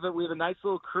have a nice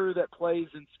little crew that plays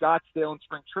in Scottsdale in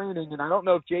spring training, and I don't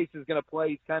know if Jace is going to play.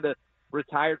 He's kind of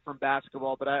retired from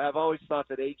basketball, but I've always thought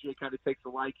that AJ kind of takes a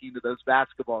liking to those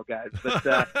basketball guys. But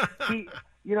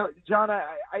John, I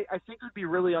think it would be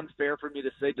really unfair for me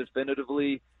to say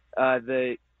definitively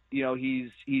that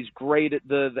he's great at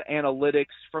the analytics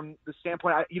from the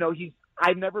standpoint.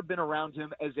 I've never been around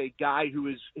him as a guy who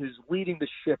is leading the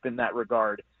ship in that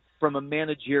regard from a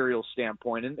managerial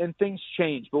standpoint, and things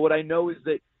change. But what I know is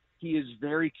that he is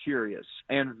very curious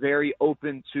and very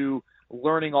open to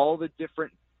learning all the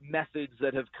different methods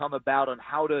that have come about on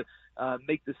how to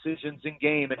make decisions in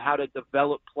game and how to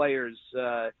develop players.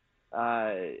 And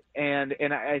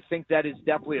I think that is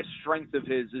definitely a strength of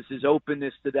his, is his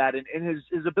openness to that and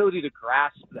his ability to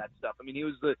grasp that stuff. I mean, he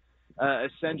was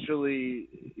essentially,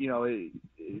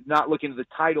 not looking at the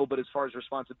title, but as far as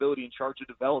responsibility, in charge of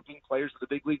developing players at the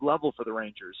big league level for the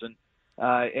Rangers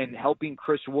and helping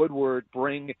Chris Woodward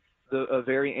bring a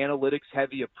very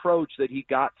analytics-heavy approach that he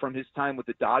got from his time with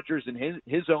the Dodgers and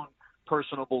his own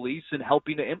personal beliefs and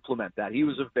helping to implement that. He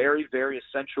was a very, very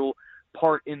essential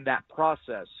part in that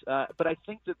process. But I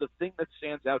think that the thing that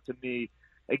stands out to me,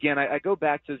 again, I go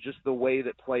back to just the way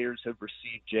that players have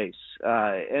received Jace,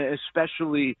 and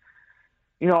especially,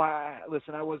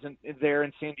 listen, I wasn't there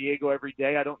in San Diego every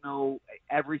day. I don't know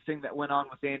everything that went on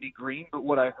with Andy Green, but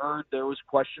what I heard, there was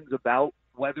questions about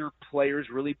whether players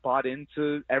really bought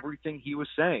into everything he was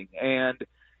saying. And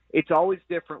it's always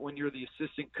different when you're the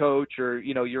assistant coach or,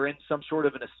 you're in some sort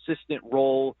of an assistant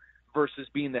role versus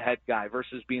being the head guy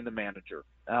versus being the manager.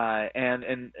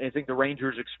 And I think the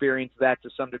Rangers experienced that to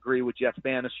some degree with Jeff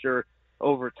Bannister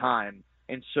over time.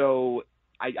 And so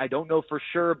I don't know for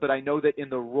sure, but I know that in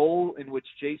the role in which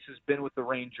Jace has been with the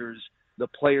Rangers, the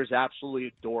players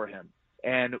absolutely adore him.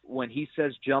 And when he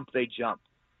says jump, they jump.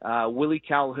 Willie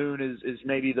Calhoun is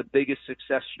maybe the biggest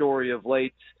success story of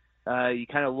late. You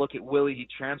kind of look at Willie, he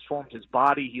transformed his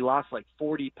body. He lost like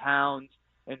 40 pounds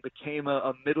and became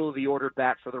a middle-of-the-order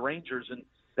bat for the Rangers, and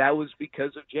that was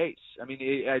because of Jace. I mean,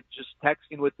 just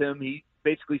texting with him, he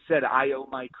basically said, I owe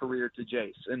my career to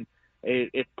Jace. And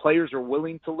if players are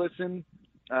willing to listen,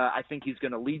 I think he's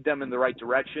going to lead them in the right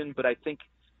direction. But I think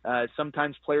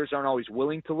sometimes players aren't always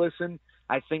willing to listen.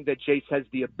 I think that Jace has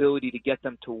the ability to get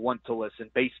them to want to listen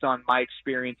based on my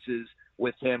experiences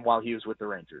with him while he was with the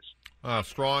Rangers.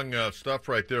 Strong stuff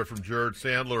right there from Jared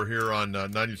Sandler here on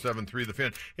 97.3 The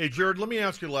Fan. Hey, Jared, let me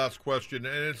ask you the last question,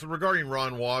 and it's regarding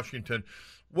Ron Washington.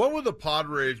 What would the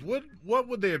Padres, what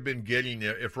would they have been getting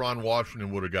if Ron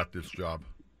Washington would have got this job?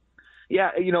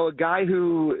 Yeah, a guy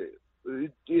who,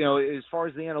 as far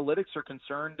as the analytics are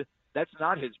concerned, that's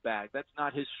not his bag. That's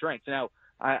not his strength. Now,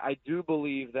 I do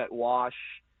believe that Wash,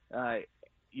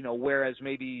 whereas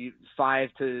maybe 5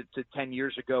 to 10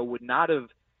 years ago would not have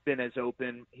been as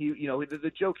open.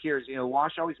 The joke here is,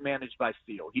 Wash always managed by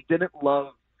feel. He didn't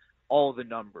love all the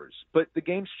numbers, but the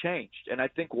game's changed. And I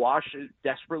think Wash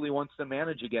desperately wants to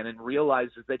manage again and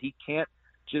realizes that he can't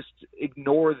just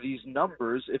ignore these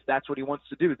numbers if that's what he wants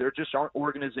to do. There just aren't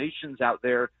organizations out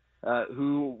there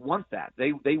who want that.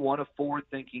 They want a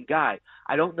forward-thinking guy.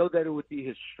 I don't know that it would be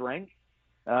his strength,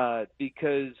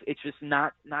 because it's just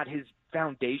not his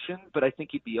foundation, but I think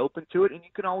he'd be open to it, and you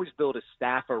can always build a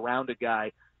staff around a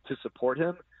guy to support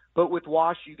him. But with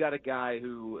Wash, you got a guy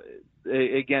who,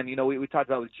 again, we talked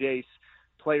about with Jace,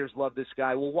 players love this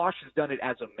guy. Well, Wash has done it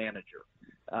as a manager.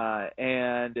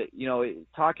 And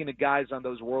talking to guys on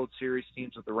those World Series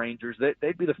teams with the Rangers,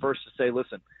 they'd be the first to say,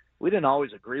 listen, we didn't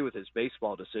always agree with his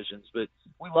baseball decisions, but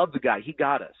we love the guy. He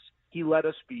got us. He let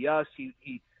us be us.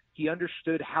 He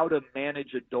understood how to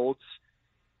manage adults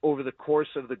over the course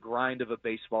of the grind of a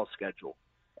baseball schedule.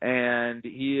 And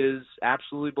he is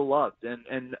absolutely beloved.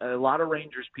 And a lot of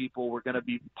Rangers people were going to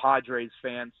be Padres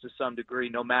fans to some degree,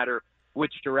 no matter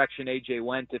which direction AJ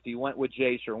went. If he went with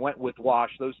Jace or went with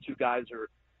Wash, those two guys are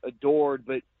adored.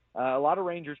 But a lot of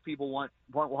Rangers people want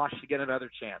Wash to get another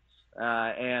chance.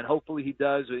 And hopefully he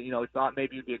does. He thought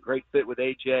maybe it would be a great fit with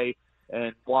AJ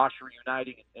and Wash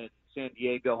reuniting in San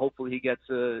Diego. Hopefully he gets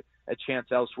a chance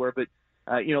elsewhere. But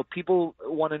people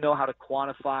want to know how to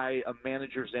quantify a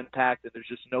manager's impact, and there's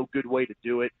just no good way to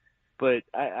do it. But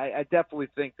I definitely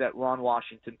think that Ron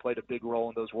Washington played a big role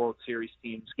in those World Series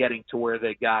teams getting to where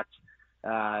they got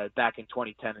back in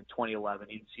 2010 and 2011.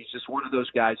 He's just one of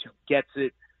those guys who gets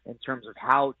it in terms of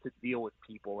how to deal with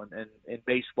people. And in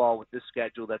baseball, with this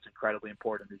schedule, that's incredibly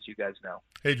important, as you guys know.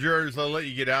 Hey, Jared, I'll let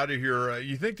you get out of here.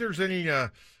 You think there's any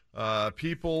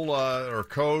people or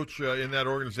coach in that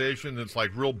organization that's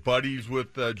like real buddies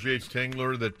with Jace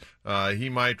Tingler that he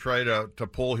might try to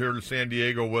pull here to San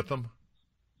Diego with him?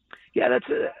 Yeah, that's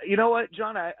you know what,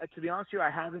 John. To be honest with you, I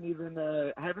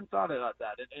haven't thought about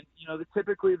that. And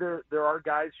typically there are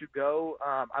guys who go.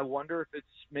 I wonder if it's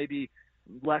maybe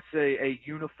less a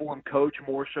uniform coach,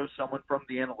 more so someone from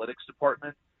the analytics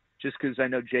department. Just because I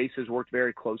know Jace has worked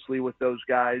very closely with those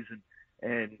guys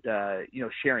and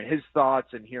sharing his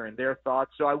thoughts and hearing their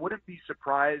thoughts. So I wouldn't be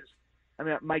surprised. I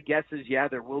mean, my guess is,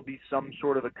 there will be some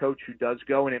sort of a coach who does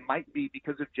go, and it might be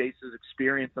because of Jace's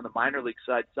experience on the minor league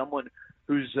side, someone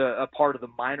who's a part of the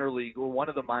minor league or one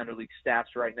of the minor league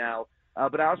staffs right now.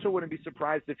 But I also wouldn't be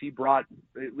surprised if he brought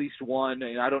at least one,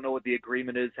 and I don't know what the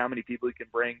agreement is, how many people he can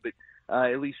bring, but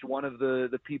at least one of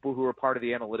the people who are part of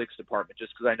the analytics department,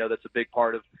 just because I know that's a big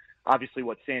part of obviously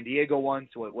what San Diego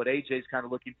wants, what AJ's kind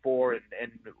of looking for, and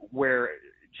where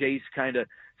Jace kind of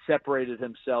separated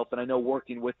himself. And I know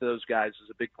working with those guys is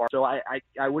a big part. So I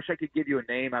wish I could give you a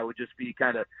name. I would just be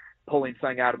kind of pulling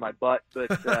something out of my butt.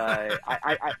 But I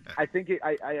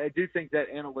do think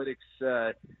that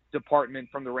analytics department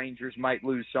from the Rangers might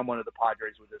lose someone of the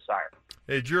Padres with this hire.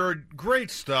 Hey, Jared,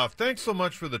 great stuff. Thanks so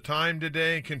much for the time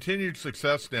today, and continued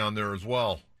success down there as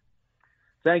well.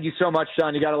 Thank you so much,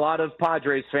 Sean. You got a lot of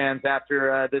Padres fans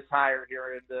after this hire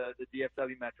here in the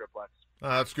DFW Metroplex.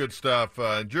 That's good stuff.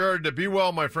 Jared, be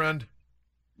well, my friend.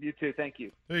 You too. Thank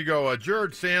you. There you go.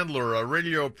 Jared Sandler, a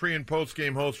radio pre- and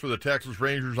post-game host for the Texas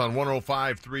Rangers on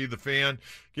 105.3 The Fan,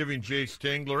 giving Jace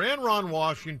Tingler and Ron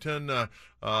Washington a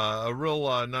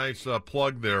real nice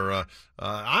plug there.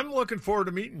 I'm looking forward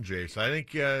to meeting Jace. I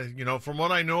think, from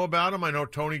what I know about him, I know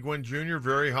Tony Gwynn Jr.,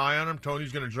 very high on him.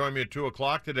 Tony's going to join me at 2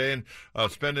 o'clock today and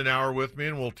spend an hour with me,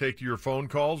 and we'll take your phone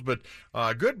calls. But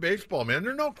good baseball man.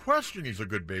 There's no question he's a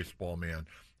good baseball man.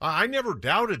 I never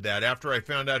doubted that after I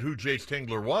found out who Jace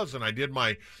Tingler was, and I did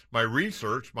my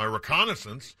research, my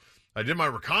reconnaissance. I did my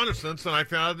reconnaissance, and I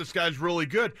found out this guy's really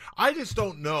good. I just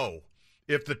don't know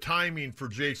if the timing for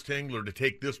Jace Tingler to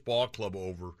take this ball club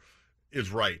over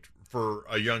is right for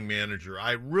a young manager.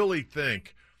 I really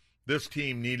think this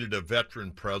team needed a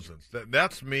veteran presence.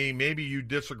 That's me. Maybe you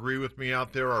disagree with me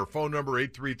out there. Our phone number,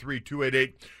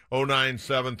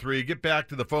 833-288-0973. Get back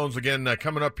to the phones again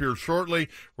coming up here shortly.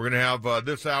 We're going to have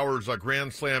this hour's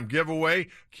Grand Slam giveaway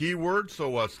keyword,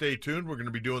 so stay tuned. We're going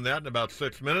to be doing that in about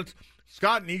 6 minutes.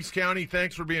 Scott in East County,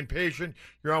 thanks for being patient.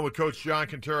 You're on with Coach John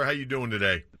Quintero. How you doing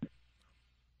today?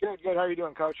 Good. How are you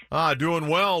doing, Coach? Doing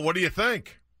well. What do you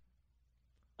think?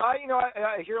 I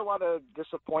hear a lot of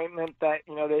disappointment that,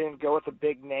 they didn't go with a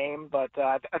big name, but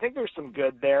I think there's some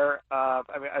good there. I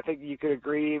think you could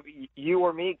agree, you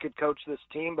or me could coach this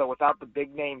team, but without the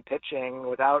big name pitching,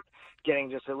 without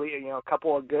getting just a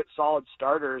couple of good, solid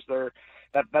starters,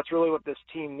 that's really what this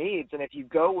team needs. And if you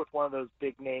go with one of those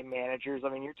big name managers,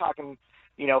 you're talking,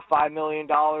 $5 million,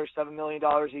 $7 million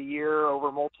a year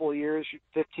over multiple years,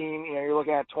 15, you're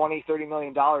looking at $20, $30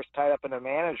 million tied up in a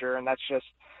manager, and that's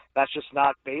that's just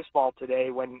not baseball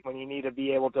today when you need to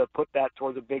be able to put that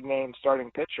towards a big name starting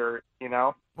pitcher, you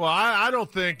know? Well, I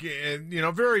don't think,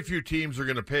 very few teams are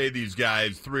going to pay these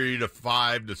guys $3 to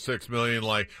 $5 to $6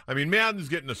 million. Madden's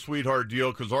getting a sweetheart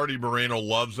deal because Artie Moreno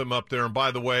loves him up there. And by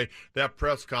the way, that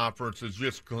press conference is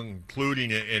just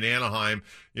concluding in Anaheim.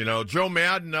 Joe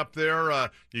Madden up there.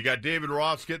 You got David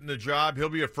Ross getting the job. He'll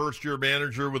be a first-year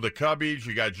manager with the Cubbies.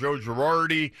 You got Joe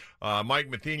Girardi, Mike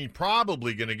Matheny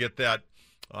probably going to get that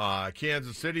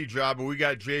Kansas City job, but we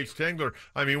got Jace Tingler.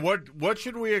 What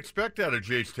should we expect out of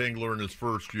Jace Tingler in his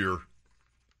first year?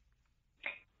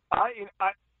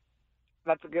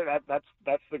 That's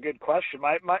the good question.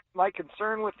 My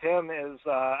concern with him is,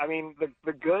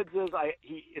 the goods is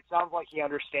it sounds like he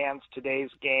understands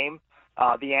today's game,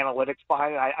 the analytics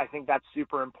behind it. I think that's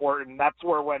super important. That's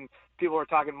where when people were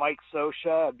talking Mike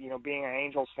Scioscia, being an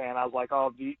Angels fan, I was like,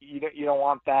 oh, you don't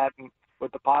want that. And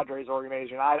with the Padres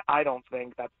organization, I don't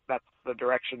think that's the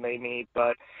direction they need.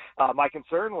 But my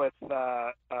concern with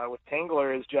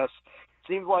Tingler is just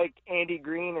seems like Andy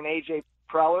Green and AJ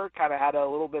Preller kind of had a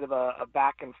little bit of a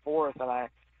back and forth,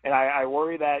 and I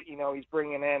worry that he's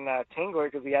bringing in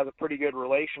Tingler because he has a pretty good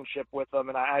relationship with them,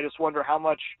 and I just wonder how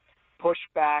much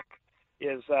pushback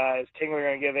is Tingler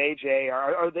going to give AJ?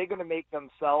 Are they going to make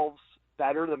themselves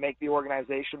better to make the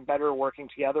organization better working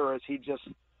together, or is he just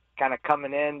kind of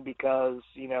coming in because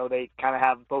they kind of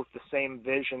have both the same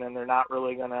vision and they're not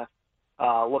really going to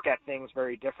look at things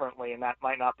very differently, and that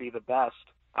might not be the best,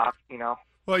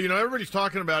 Well, everybody's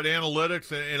talking about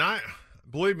analytics, and I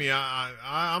believe me,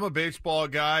 I'm a baseball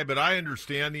guy, but I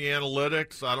understand the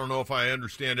analytics. I don't know if I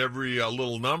understand every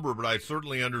little number, but I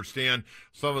certainly understand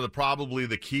some of probably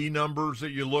the key numbers that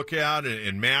you look at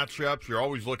and matchups. You're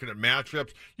always looking at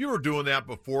matchups. You were doing that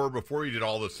before you did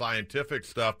all the scientific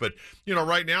stuff. But,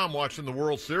 right now I'm watching the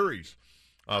World Series,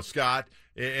 Scott,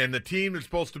 and the team that's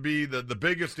supposed to be the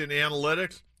biggest in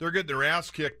analytics, they're getting their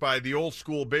ass kicked by the old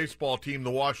school baseball team,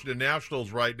 the Washington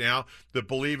Nationals right now, that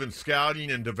believe in scouting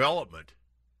and development.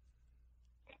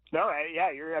 No,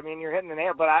 yeah, you're hitting the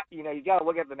nail, but you got to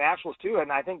look at the Nationals too,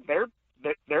 and I think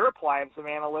they're applying some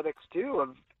analytics too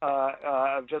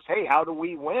of just, hey, how do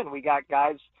we win? We got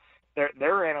guys. Their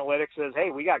analytics is,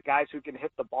 hey, we got guys who can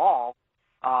hit the ball.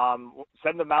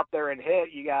 Send them out there and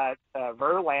hit. You got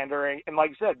Verlander, and like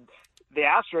you said, the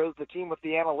Astros, the team with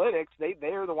the analytics,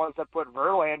 they're the ones that put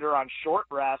Verlander on short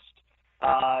rest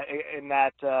in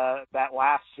that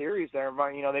last series there.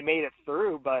 They made it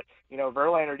through, but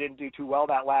Verlander didn't do too well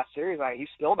that last series. He's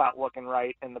still not looking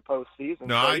right in the postseason.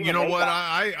 No, so you know what?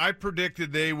 I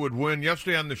predicted they would win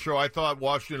yesterday on the show. I thought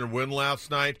Washington would win last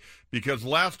night because the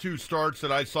last two starts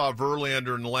that I saw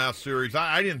Verlander in the last series,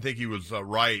 I didn't think he was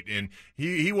right, and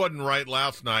he wasn't right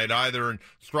last night either. And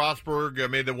Strasburg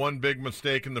made the one big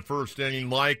mistake in the first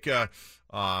inning, like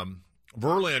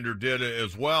Verlander did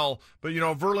as well. But,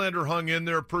 Verlander hung in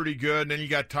there pretty good, and then he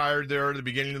got tired there at the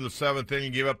beginning of the seventh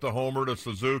inning. He gave up the homer to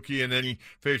Suzuki, and then he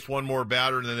faced one more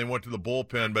batter, and then they went to the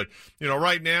bullpen. But,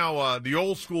 right now, the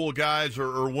old school guys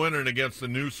are winning against the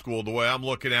new school, the way I'm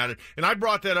looking at it. And I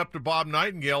brought that up to Bob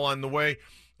Nightingale on the way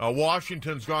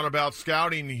Washington's gone about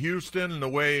scouting Houston and the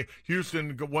way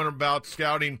Houston went about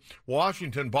scouting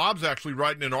Washington. Bob's actually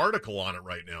writing an article on it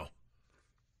right now.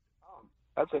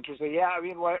 That's interesting. Yeah,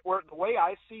 the way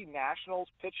I see Nationals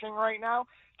pitching right now,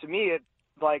 to me, it's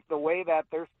like the way that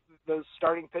those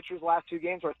starting pitchers last two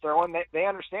games are throwing. They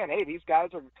understand, hey, these guys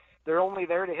they're only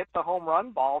there to hit the home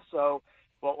run ball. So,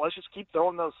 let's just keep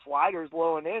throwing those sliders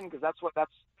low and in because that's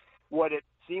what it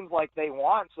seems like they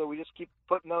want. So we just keep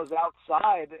putting those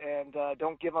outside and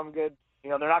don't give them good.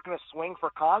 They're not going to swing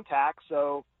for contact.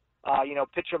 So,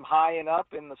 pitch them high and up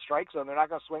in the strike zone. They're not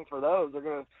going to swing for those. They're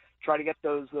going to try to get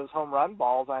those home run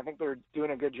balls. And I think they're doing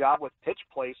a good job with pitch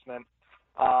placement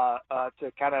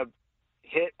to kind of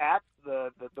hit at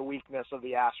the weakness of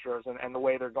the Astros and the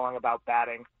way they're going about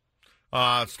batting.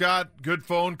 Scott, good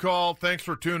phone call. Thanks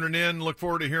for tuning in. Look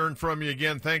forward to hearing from you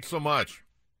again. Thanks so much.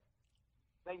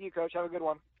 Thank you, Coach. Have a good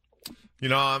one.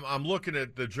 I'm looking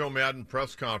at the Joe Madden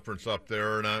press conference up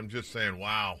there, and I'm just saying,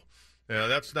 wow.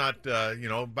 That's not,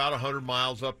 about 100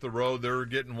 miles up the road. They're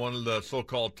getting one of the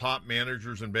so-called top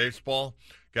managers in baseball,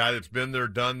 guy that's been there,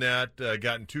 done that,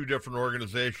 gotten two different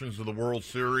organizations to the World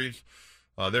Series.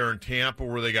 They're in Tampa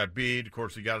where they got beat. Of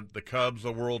course, he got the Cubs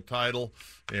a world title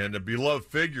and a beloved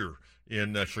figure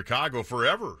in Chicago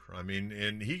forever.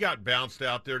 And he got bounced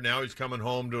out there. Now he's coming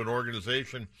home to an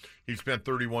organization he spent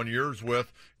 31 years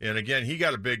with. And, again, he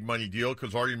got a big money deal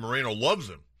because Artie Moreno loves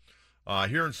him.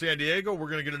 Here in San Diego, we're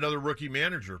going to get another rookie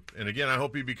manager. And, again, I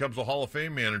hope he becomes a Hall of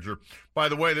Fame manager. By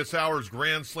the way, this hour's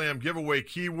Grand Slam giveaway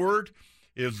keyword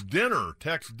is dinner.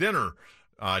 Text dinner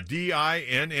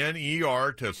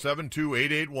DINNER to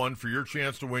 72881 for your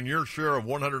chance to win your share of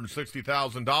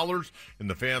 $160,000 in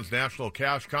the Fans National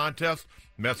Cash Contest.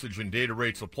 Message and data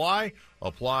rates apply.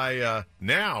 Apply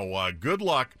now. Good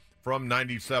luck from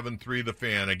 97.3 The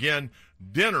Fan. Again,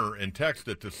 dinner, and text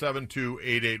it to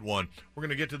 72881. We're going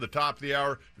to get to the top of the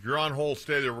hour. If you're on hold,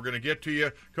 stay there. We're going to get to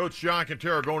you. Coach John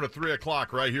Kentera going to 3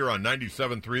 o'clock right here on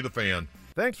 97.3 The Fan.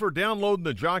 Thanks for downloading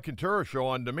the John Kentera Show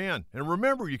on demand. And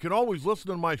remember, you can always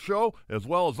listen to my show as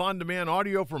well as on-demand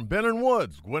audio from Ben and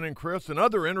Woods, Gwen and Chris, and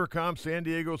other Intercom San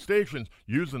Diego stations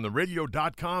using the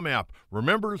radio.com app.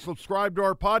 Remember to subscribe to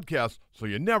our podcast so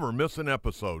you never miss an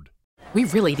episode. We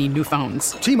really need new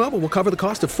phones. T-Mobile will cover the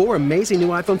cost of 4 amazing new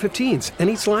iPhone 15s, and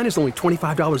each line is only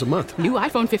 $25 a month. New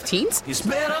iPhone 15s? It's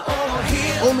better over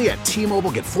here. Only at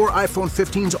T-Mobile, get 4 iPhone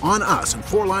 15s on us and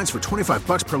 4 lines for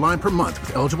 $25 per line per month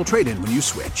with eligible trade-in when you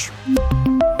switch.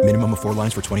 Minimum of 4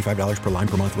 lines for $25 per line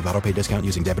per month with autopay discount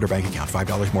using debit or bank account.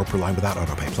 $5 more per line without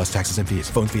autopay, plus taxes and fees.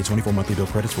 Phone fee at 24 monthly bill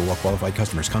credits for well-qualified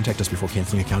customers. Contact us before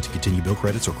canceling account to continue bill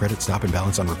credits or credit stop and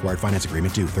balance on required finance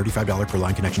agreement due. $35 per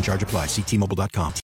line connection charge applies. See T-Mobile.com.